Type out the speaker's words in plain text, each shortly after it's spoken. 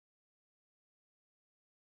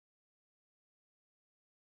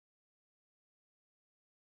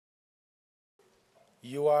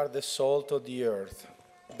You are the salt of the earth.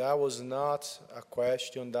 That was not a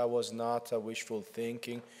question, that was not a wishful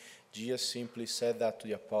thinking. Jesus simply said that to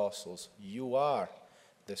the apostles. You are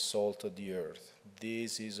the salt of the earth.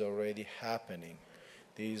 This is already happening.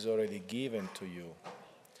 This is already given to you.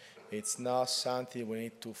 It's not something we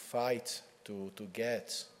need to fight to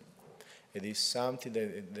get. It is something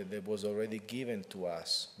that was already given to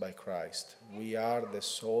us by Christ. We are the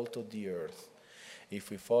salt of the earth. If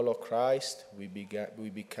we follow Christ, we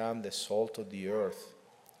become the salt of the earth.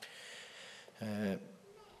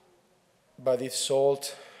 But if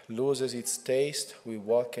salt loses its taste, with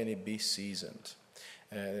what can it be seasoned?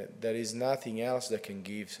 There is nothing else that can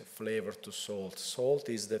give flavor to salt. Salt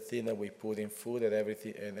is the thing that we put in food and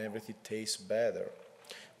everything tastes better.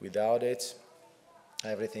 Without it,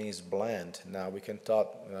 everything is bland. Now we can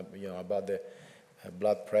talk, about the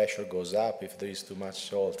blood pressure goes up if there is too much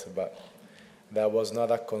salt, but that was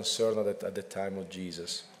not a concern at the time of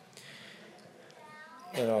Jesus.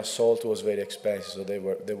 Salt was very expensive, so they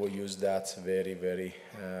will use that very, very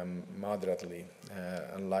moderately,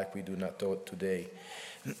 unlike we do not today.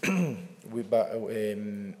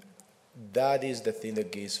 That is the thing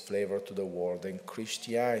that gives flavor to the world. And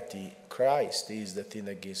Christianity, Christ is the thing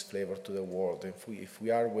that gives flavor to the world. And if we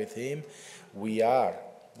are with Him, we are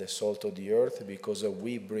the salt of the earth because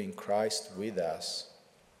we bring Christ with us.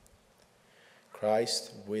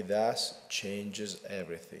 Christ with us changes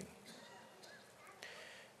everything.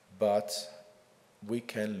 But we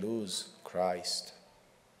can lose Christ.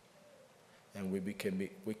 And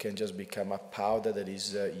we can just become a powder that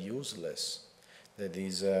is useless. That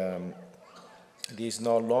is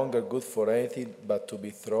no longer good for anything but to be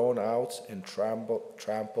thrown out and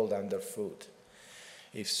trampled underfoot.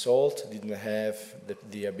 If salt didn't have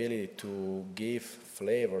the ability to give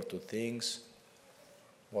flavor to things,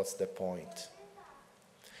 what's the point?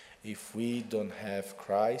 If we don't have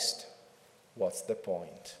Christ, what's the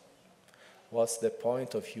point? What's the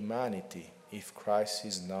point of humanity if Christ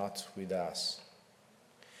is not with us?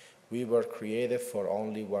 We were created for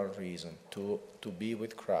only one reason, to be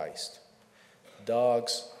with Christ.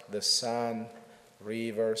 Dogs, the sun,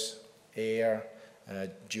 rivers, air,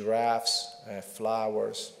 giraffes,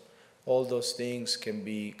 flowers, all those things can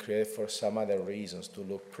be created for some other reasons, to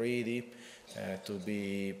look pretty, to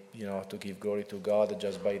be, to give glory to God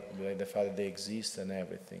just by the fact that they exist and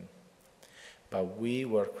everything. But we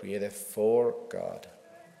were created for God.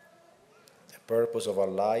 The purpose of our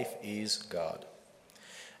life is God.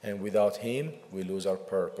 And without Him, we lose our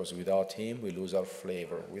purpose. Without Him, we lose our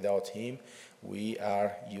flavor. Without Him, we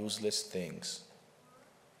are useless things.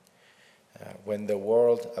 When the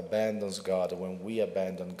world abandons God, when we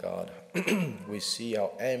abandon God, we see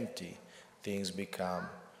how empty things become,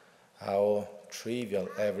 how trivial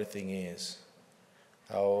everything is,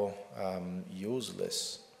 how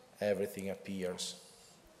useless everything appears.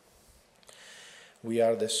 We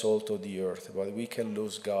are the salt of the earth, but we can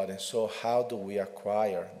lose God. And so how do we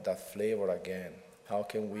acquire that flavor again? How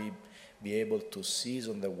can we be able to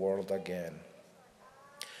season the world again?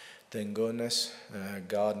 Thank goodness,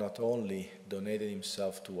 God not only donated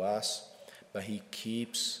Himself to us, but He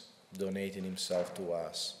keeps donating Himself to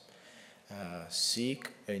us.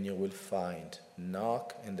 Seek and you will find.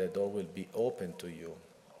 Knock and the door will be open to you.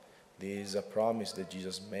 This is a promise that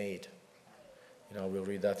Jesus made. We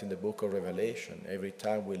read that in the book of Revelation. Every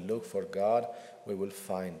time we look for God, we will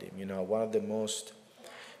find Him. One of the most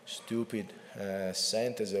stupid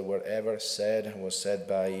sentences that were ever said was said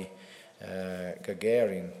by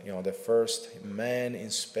Gagarin, the first man in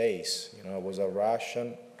space. Was a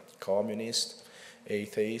Russian communist,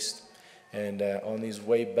 atheist. And on his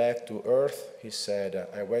way back to Earth, he said,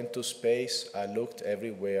 I went to space, I looked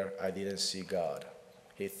everywhere, I didn't see God.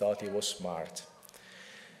 He thought he was smart.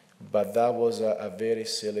 But that was a very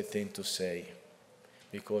silly thing to say,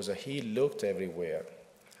 because he looked everywhere,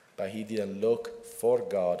 but he didn't look for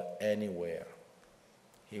God anywhere.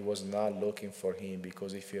 He was not looking for Him,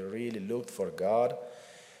 because if he really looked for God,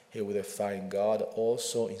 he would have found God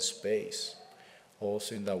also in space,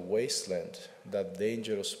 also in that wasteland, that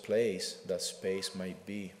dangerous place that space might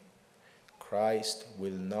be. Christ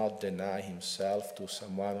will not deny Himself to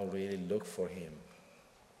someone who really looked for Him.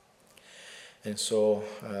 And so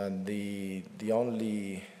the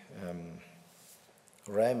only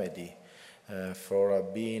remedy for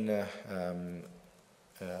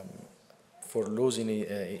losing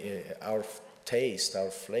our taste,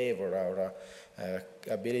 our flavor, our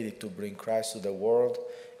ability to bring Christ to the world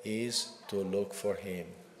is to look for Him.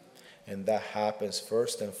 And that happens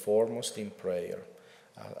first and foremost in prayer.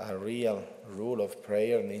 A real rule of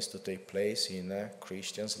prayer needs to take place in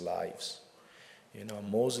Christians' lives. You know,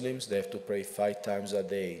 Muslims, they have to pray 5 times a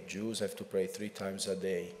day. Jews have to pray 3 times a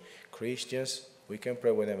day. Christians, we can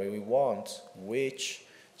pray whenever we want, which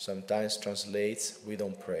sometimes translates, we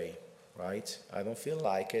don't pray, right? I don't feel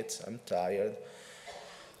like it. I'm tired.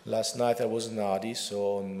 Last night I was naughty,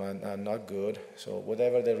 so I'm not good. So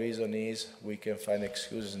whatever the reason is, we can find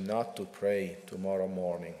excuses not to pray tomorrow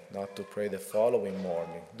morning, not to pray the following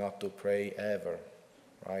morning, not to pray ever,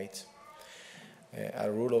 right?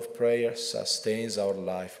 A rule of prayer sustains our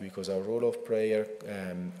life because a rule of prayer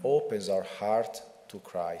opens our heart to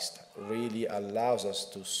Christ, really allows us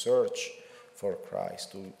to search for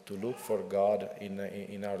Christ, to look for God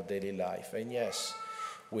in our daily life. And yes,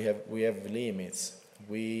 we have limits.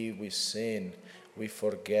 We sin, we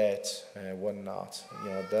forget, whatnot. You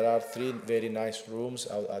know, there are 3 very nice rooms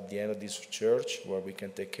out at the end of this church where we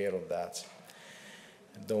can take care of that.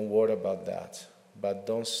 Don't worry about that. But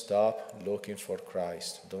don't stop looking for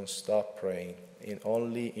Christ. Don't stop praying.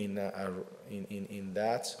 Only in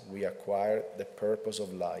that we acquire the purpose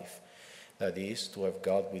of life. That is, to have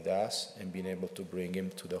God with us and being able to bring Him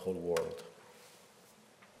to the whole world.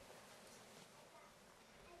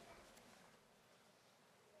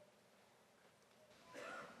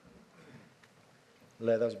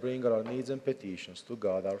 Let us bring our needs and petitions to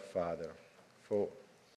God our Father. For